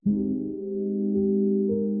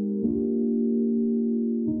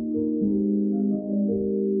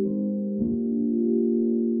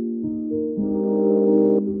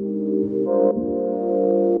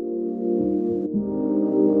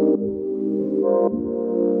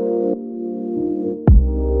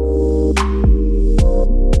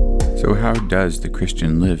how does the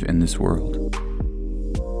Christian live in this world?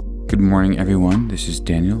 Good morning, everyone. This is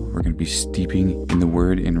Daniel. We're going to be steeping in the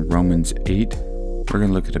Word in Romans 8. We're going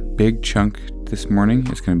to look at a big chunk this morning.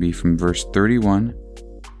 It's going to be from verse 31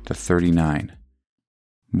 to 39.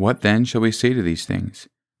 What then shall we say to these things?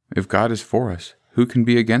 If God is for us, who can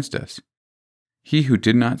be against us? He who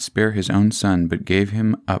did not spare his own Son, but gave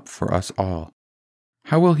him up for us all,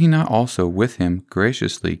 how will he not also with him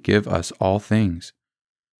graciously give us all things?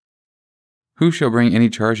 Who shall bring any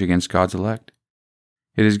charge against God's elect?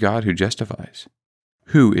 It is God who justifies.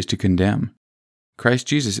 Who is to condemn? Christ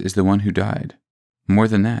Jesus is the one who died. More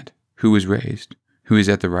than that, who was raised, who is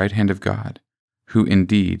at the right hand of God, who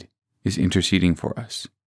indeed is interceding for us.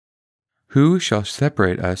 Who shall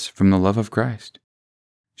separate us from the love of Christ?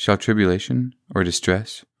 Shall tribulation, or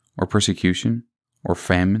distress, or persecution, or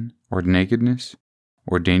famine, or nakedness,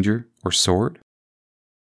 or danger, or sword?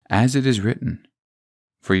 As it is written,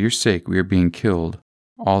 for your sake we are being killed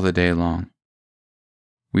all the day long.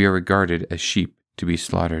 We are regarded as sheep to be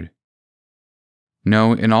slaughtered.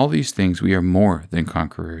 No, in all these things we are more than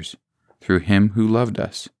conquerors, through him who loved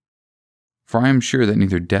us. For I am sure that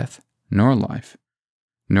neither death, nor life,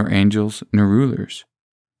 nor angels, nor rulers,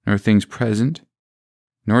 nor things present,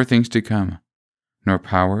 nor things to come, nor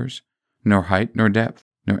powers, nor height, nor depth,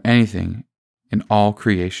 nor anything in all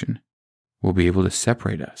creation will be able to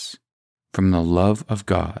separate us from the love of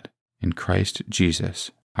God in Christ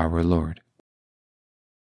Jesus our Lord.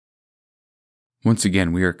 Once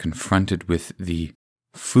again, we are confronted with the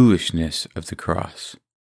foolishness of the cross.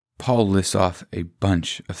 Paul lists off a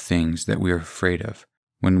bunch of things that we are afraid of.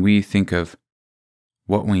 When we think of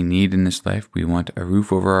what we need in this life, we want a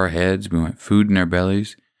roof over our heads, we want food in our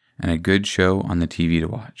bellies, and a good show on the TV to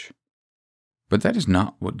watch. But that is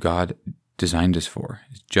not what God designed us for.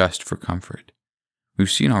 It's just for comfort. We've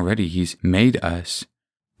seen already He's made us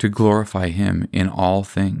to glorify Him in all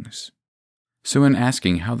things. So in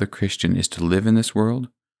asking how the Christian is to live in this world,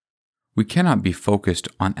 we cannot be focused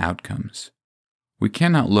on outcomes. We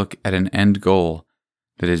cannot look at an end goal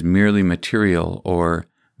that is merely material or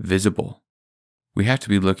visible. We have to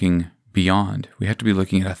be looking beyond. We have to be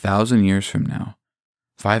looking at 1,000 years from now,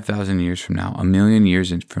 5,000 years from now, 1,000,000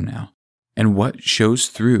 years from now. And what shows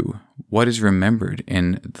through, what is remembered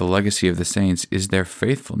in the legacy of the saints is their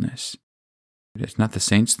faithfulness. It's not the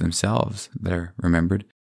saints themselves that are remembered.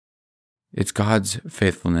 It's God's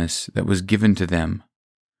faithfulness that was given to them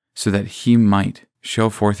so that He might show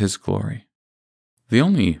forth His glory. The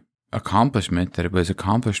only accomplishment that it was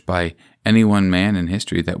accomplished by any one man in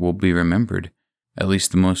history that will be remembered, at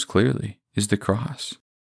least the most clearly, is the cross.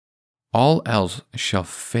 All else shall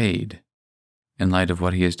fade in light of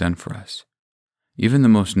what He has done for us. Even the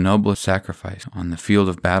most noble sacrifice on the field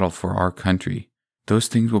of battle for our country, those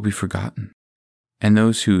things will be forgotten. And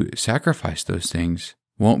those who sacrifice those things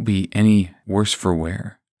won't be any worse for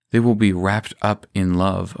wear. They will be wrapped up in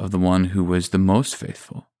love of the one who was the most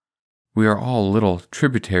faithful. We are all little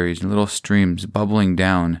tributaries and little streams bubbling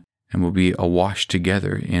down and will be awash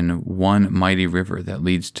together in one mighty river that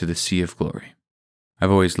leads to the sea of glory.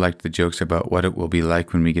 I've always liked the jokes about what it will be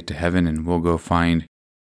like when we get to heaven and we'll go find,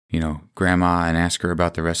 Grandma and ask her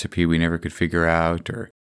about the recipe we never could figure out, or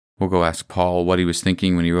we'll go ask Paul what he was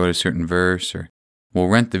thinking when he wrote a certain verse, or we'll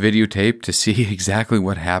rent the videotape to see exactly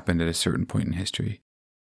what happened at a certain point in history.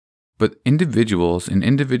 But individuals and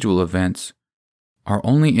individual events are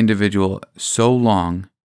only individual so long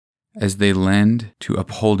as they lend to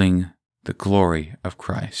upholding the glory of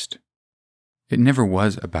Christ. It never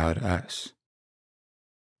was about us.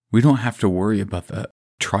 We don't have to worry about the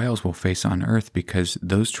trials we'll face on earth because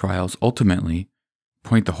those trials ultimately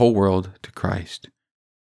point the whole world to Christ.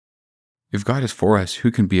 If God is for us,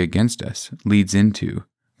 who can be against us? Leads into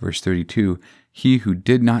verse 32, He who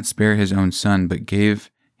did not spare His own Son, but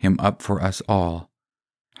gave Him up for us all,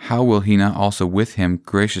 how will He not also with Him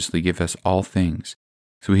graciously give us all things?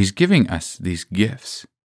 So He's giving us these gifts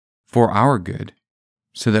for our good,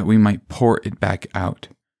 so that we might pour it back out.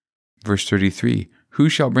 Verse 33, who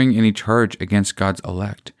shall bring any charge against God's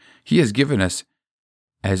elect? He has given us,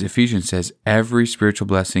 as Ephesians says, every spiritual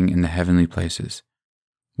blessing in the heavenly places.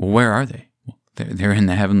 Well, where are they? Well, they're in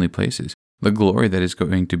the heavenly places. The glory that is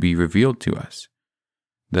going to be revealed to us.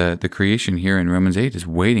 The creation here in Romans 8 is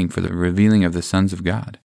waiting for the revealing of the sons of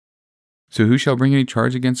God. So who shall bring any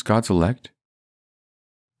charge against God's elect?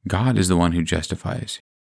 God is the one who justifies.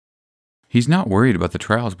 He's not worried about the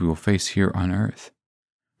trials we will face here on earth.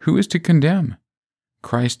 Who is to condemn?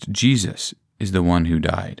 Christ Jesus is the one who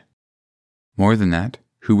died. More than that,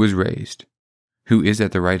 who was raised, who is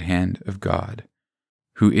at the right hand of God,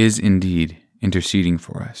 who is indeed interceding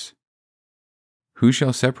for us. Who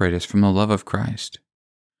shall separate us from the love of Christ?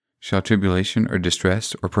 Shall tribulation or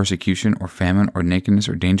distress or persecution or famine or nakedness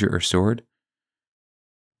or danger or sword?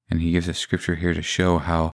 And he gives a scripture here to show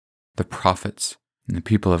how the prophets and the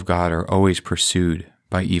people of God are always pursued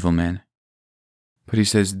by evil men. But he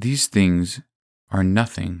says these things are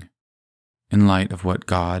nothing in light of what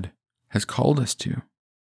God has called us to.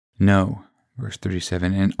 No, verse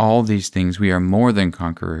 37, in all these things we are more than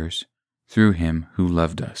conquerors through him who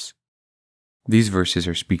loved us. These verses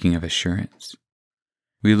are speaking of assurance.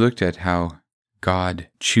 We looked at how God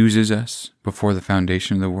chooses us before the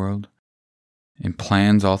foundation of the world and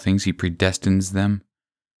plans all things. He predestines them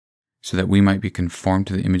so that we might be conformed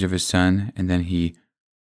to the image of his Son, and then he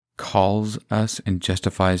calls us and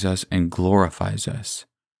justifies us and glorifies us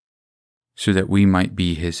so that we might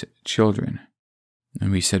be his children.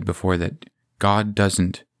 And we said before that God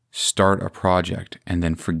doesn't start a project and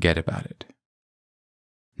then forget about it.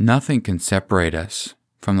 Nothing can separate us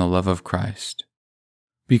from the love of Christ.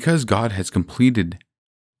 Because God has completed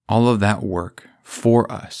all of that work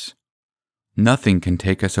for us, nothing can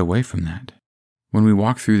take us away from that. When we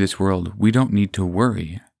walk through this world, we don't need to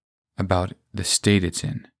worry about the state it's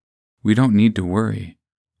in. We don't need to worry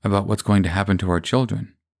about what's going to happen to our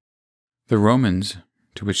children. The Romans,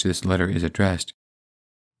 to which this letter is addressed,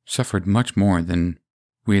 suffered much more than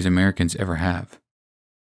we as Americans ever have.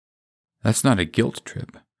 That's not a guilt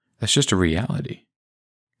trip. That's just a reality.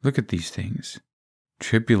 Look at these things.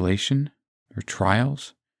 Tribulation or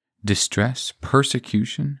trials, distress,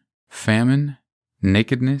 persecution, famine,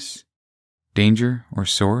 nakedness, danger or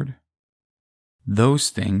sword.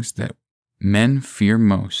 Those things that men fear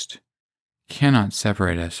most cannot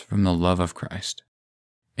separate us from the love of Christ.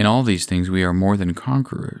 In all these things we are more than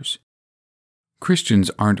conquerors.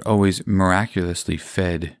 Christians aren't always miraculously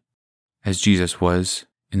fed as Jesus was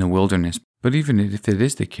in the wilderness, but even if it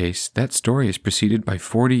is the case, that story is preceded by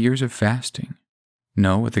 40 years of fasting.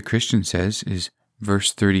 No, what the Christian says is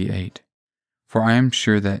verse 38, "For I am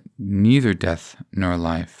sure that neither death nor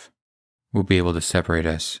life will be able to separate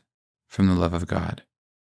us from the love of God.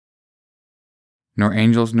 Nor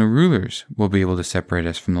angels nor rulers will be able to separate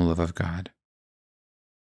us from the love of God.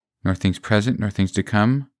 Nor things present, nor things to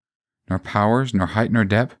come, nor powers, nor height, nor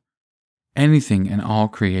depth, anything in all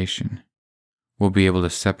creation will be able to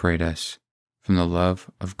separate us from the love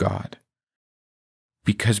of God."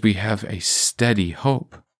 Because we have a steady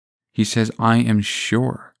hope. He says, I am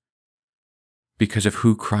sure, because of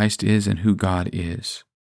who Christ is and who God is.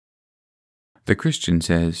 The Christian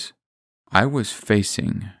says, I was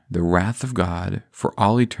facing the wrath of God for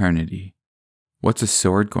all eternity. What's a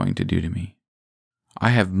sword going to do to me? I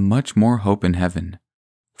have much more hope in heaven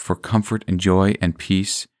for comfort and joy and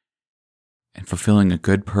peace and fulfilling a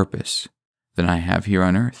good purpose than I have here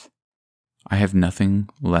on earth. I have nothing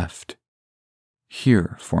left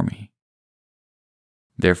here for me.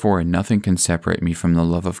 Therefore, nothing can separate me from the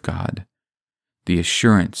love of God, the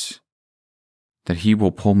assurance that he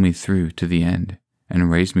will pull me through to the end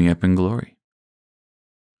and raise me up in glory.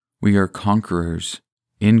 We are conquerors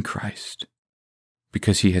in Christ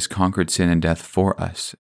because he has conquered sin and death for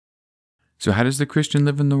us. So how does the Christian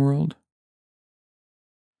live in the world?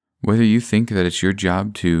 Whether you think that it's your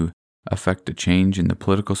job to affect a change in the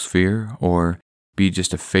political sphere or be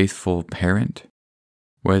just a faithful parent,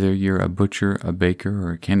 whether you're a butcher, a baker,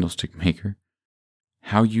 or a candlestick maker,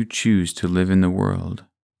 how you choose to live in the world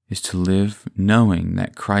is to live knowing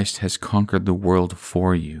that Christ has conquered the world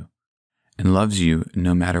for you and loves you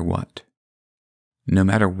no matter what. No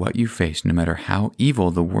matter what you face, no matter how evil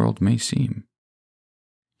the world may seem,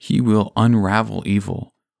 he will unravel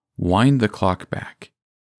evil, wind the clock back,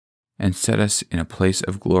 and set us in a place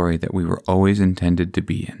of glory that we were always intended to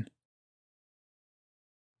be in.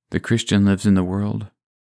 The Christian lives in the world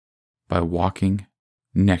by walking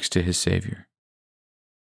next to his Savior.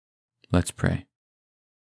 Let's pray.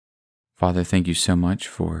 Father, thank you so much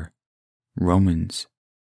for Romans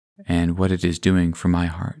and what it is doing for my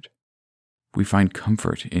heart. We find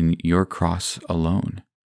comfort in your cross alone,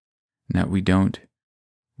 that we don't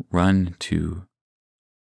run to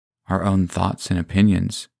our own thoughts and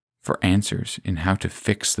opinions for answers in how to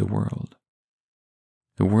fix the world.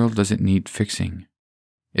 The world doesn't need fixing.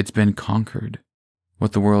 It's been conquered.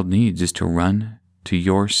 What the world needs is to run to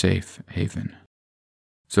your safe haven.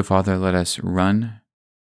 So, Father, let us run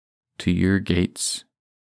to your gates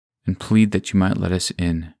and plead that you might let us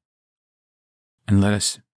in, and let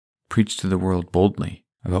us preach to the world boldly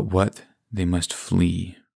about what they must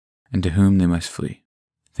flee and to whom they must flee.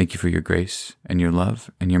 Thank you for your grace and your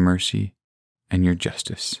love and your mercy and your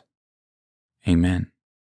justice. Amen.